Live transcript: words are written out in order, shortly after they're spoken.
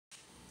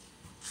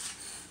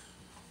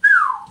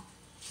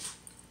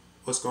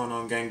What's going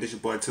on, gang? This your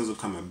boy Tizzle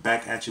coming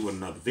back at you with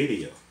another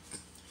video.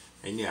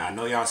 And yeah, I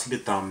know y'all see the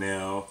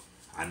thumbnail.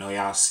 I know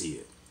y'all see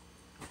it.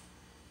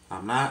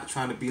 I'm not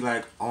trying to be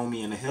like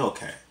Omi In A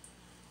HELLCAT,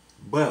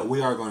 but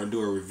we are going to do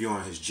a review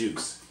on his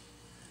juice.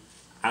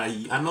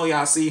 I know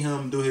y'all see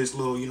him do his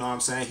little, you know what I'm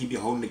saying? He be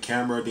holding the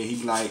camera, then he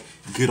be like,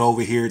 get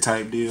over here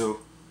type deal.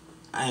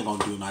 I ain't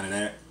gonna do none of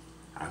that.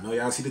 I know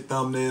y'all see the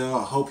thumbnail.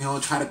 I hope y'all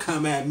don't try to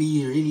come at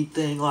me or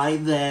anything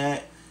like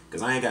that,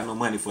 because I ain't got no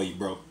money for you,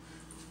 bro.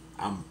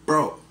 I'm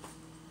broke.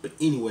 But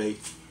anyway,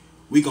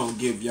 we gonna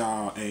give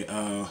y'all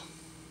a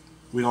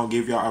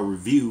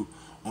review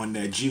on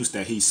that juice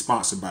that he's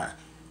sponsored by.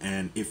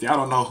 And if y'all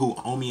don't know who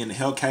Omi In A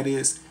HELLCAT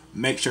is,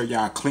 make sure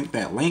y'all click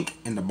that link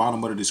in the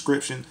bottom of the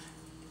description.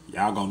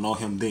 Y'all gonna know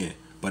him then.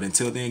 But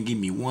until then, give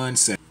me 1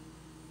 second.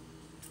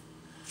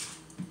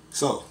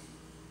 So,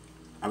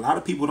 a lot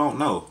of people don't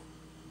know.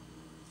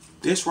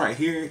 This right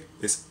here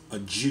is a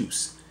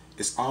juice.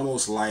 It's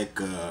almost like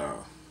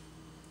a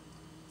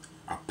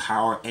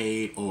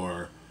Powerade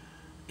or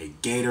a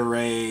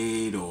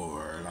Gatorade,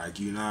 or like,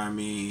 you know what I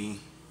mean,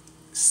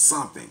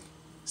 something,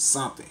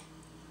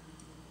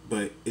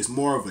 but it's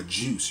more of a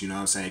juice, you know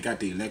what I'm saying? It got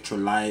the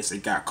electrolytes,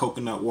 it got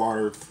coconut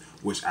water,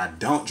 which I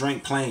don't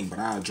drink plain, but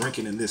I'll drink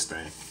it in this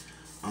thing.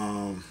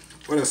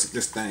 What else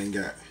this thing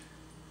got?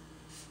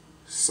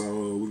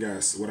 So we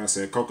got what I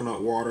said,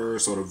 coconut water,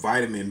 so the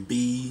vitamin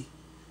B,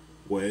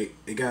 wait,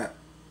 it got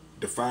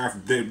the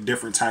 5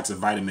 different types of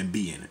vitamin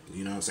B in it,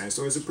 you know what I'm saying?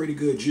 So it's a pretty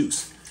good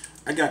juice.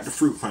 I got the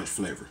fruit punch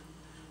flavor.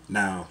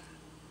 Now,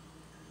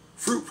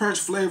 fruit punch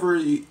flavor,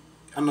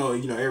 I know,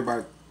 you know,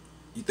 everybody,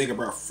 you think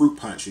about fruit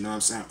punch, you know what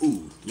I'm saying?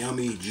 Ooh,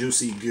 yummy,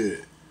 juicy,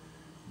 good.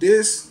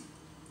 This,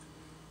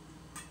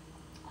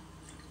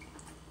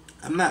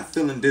 I'm not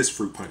feeling this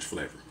fruit punch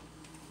flavor.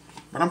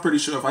 But I'm pretty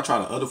sure if I try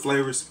the other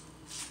flavors,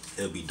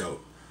 it'll be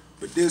dope.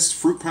 But this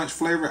fruit punch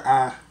flavor,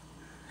 I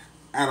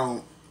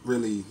don't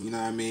really, you know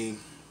what I mean?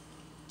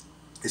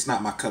 It's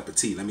not my cup of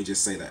tea, let me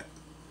just say that.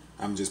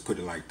 I'm just put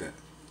it like that.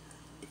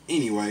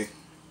 Anyway,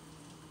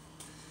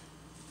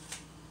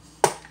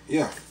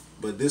 yeah,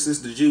 but this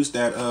is the juice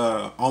that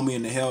Omi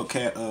In A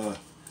HELLCAT,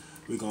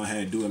 we're gonna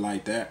ahead and do it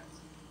like that.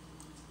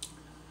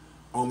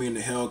 Omi In A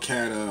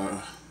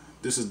HELLCAT,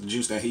 this is the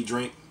juice that he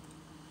drink,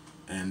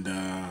 and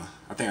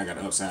I think I got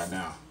it upside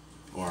down,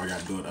 or I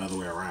gotta do it the other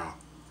way around,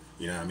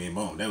 you know what I mean?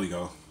 Boom, there we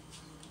go,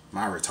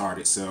 my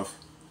retarded self.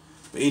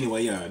 But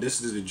anyway, yeah,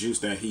 this is the juice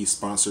that he's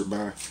sponsored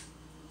by,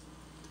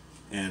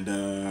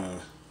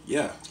 and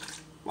yeah,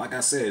 like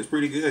I said, it's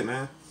pretty good,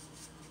 man.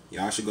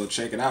 Y'all should go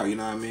check it out, you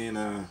know what I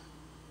mean?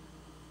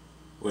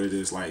 What it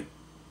is, like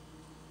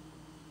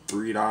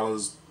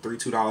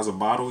 $2 a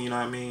bottle, you know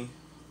what I mean?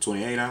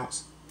 28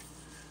 ounce.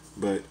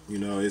 But you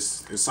know,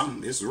 it's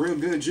something, it's real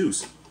good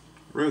juice.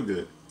 Real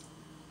good.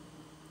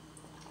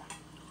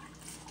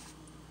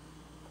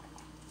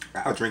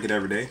 I'll drink it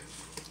every day.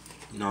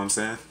 You know what I'm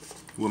saying?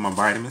 With my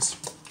vitamins.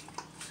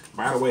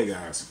 By the way,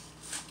 guys,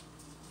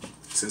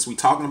 since we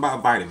talking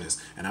about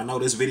vitamins, and I know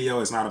this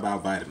video is not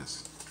about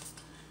vitamins,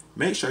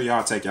 make sure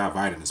y'all take y'all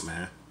vitamins,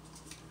 man.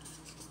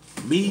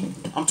 Me,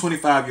 I'm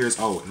 25 years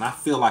old, and I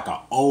feel like an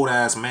old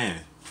ass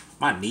man.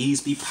 My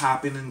knees be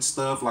popping and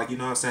stuff, like, you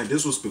know what I'm saying?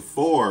 This was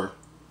before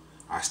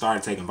I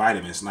started taking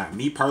vitamins. Now,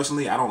 me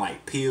personally, I don't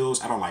like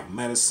pills. I don't like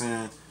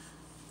medicine.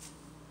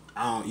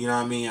 I don't, you know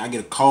what I mean? I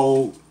get a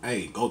cold,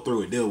 hey, go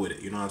through it, deal with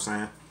it, you know what I'm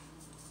saying?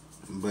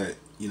 But,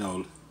 you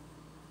know,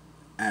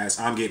 as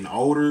I'm getting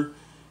older,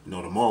 you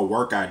know, the more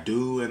work I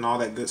do and all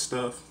that good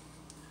stuff,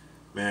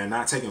 man,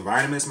 not taking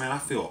vitamins, man, I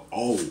feel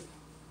old.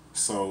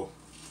 So,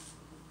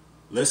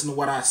 listen to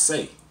what I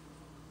say.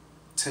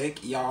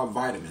 Take y'all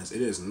vitamins.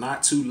 It is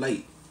not too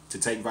late to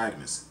take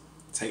vitamins.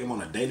 Take them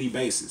on a daily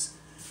basis.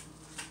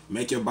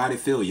 Make your body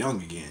feel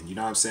young again. You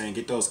know what I'm saying?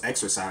 Get those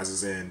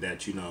exercises in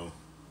that, you know,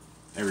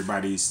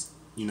 everybody's,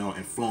 you know,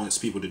 influence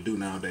people to do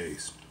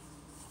nowadays.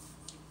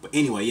 But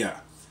anyway, yeah,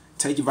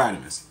 take your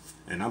vitamins.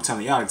 And I'm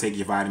telling y'all to take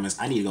your vitamins.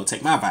 I need to go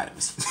take my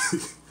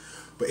vitamins.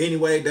 But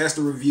anyway, that's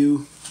the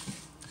review.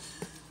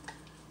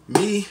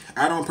 Me,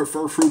 I don't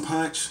prefer fruit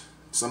punch.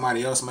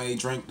 Somebody else may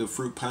drink the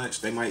fruit punch.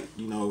 They might,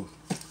 you know,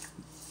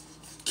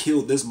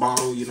 kill this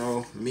bottle, you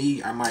know.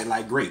 Me, I might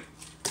like grape.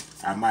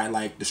 I might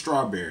like the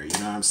strawberry, you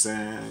know what I'm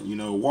saying? You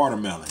know,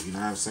 watermelon, you know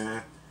what I'm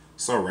saying?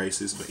 So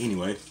racist, but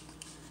anyway.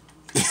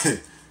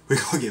 We're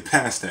going to get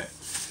past that.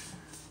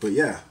 But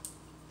yeah,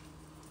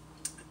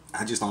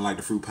 I just don't like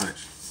the fruit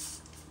punch.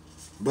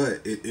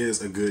 But it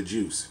is a good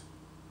juice.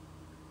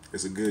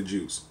 It's a good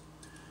juice.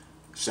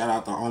 Shout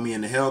out to Omi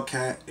In A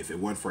HELLCAT. If it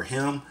wasn't for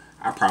him,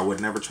 I probably would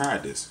have never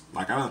tried this.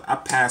 Like, I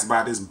pass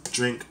by this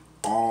drink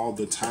all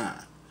the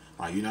time.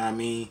 Like, you know what I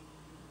mean?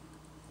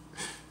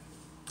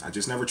 I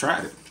just never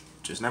tried it.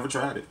 Just never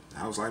tried it.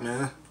 I was like,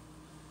 man,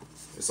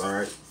 it's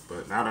alright.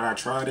 But now that I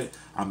tried it,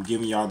 I'm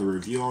giving y'all the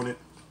review on it.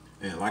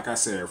 And like I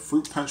said,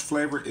 fruit punch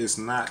flavor is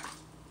not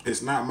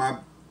it's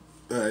not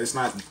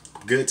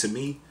good to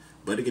me,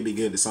 but it can be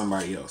good to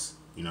somebody else.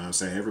 You know what I'm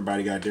saying?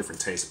 Everybody got different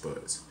taste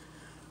buds.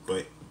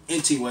 But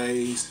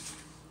anyways,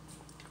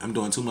 I'm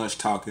doing too much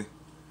talking.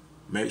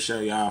 Make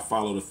sure y'all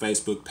follow the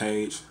Facebook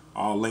page.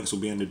 All links will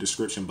be in the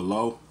description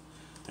below.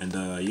 And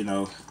you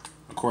know,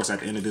 of course, at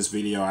the end of this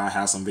video, I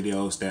have some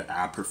videos that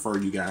I prefer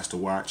you guys to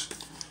watch.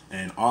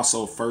 And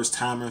also, first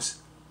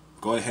timers,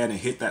 go ahead and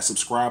hit that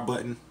subscribe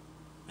button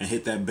and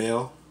hit that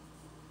bell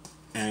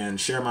and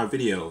share my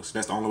videos.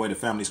 That's the only way the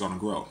family's gonna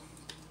grow.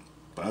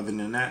 But other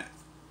than that,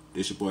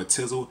 this your boy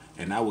Tizzle,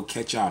 and I will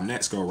catch y'all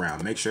next go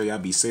round. Make sure y'all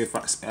be safe.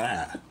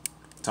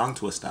 Tongue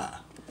twister.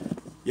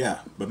 Yeah,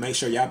 but make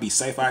sure y'all be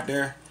safe out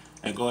there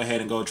and go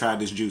ahead and go try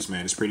this juice,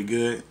 man. It's pretty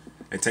good.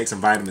 And take some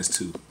vitamins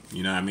too.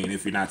 You know what I mean?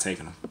 If you're not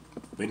taking them.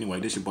 But anyway,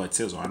 this your boy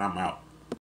Tizzle, and I'm out.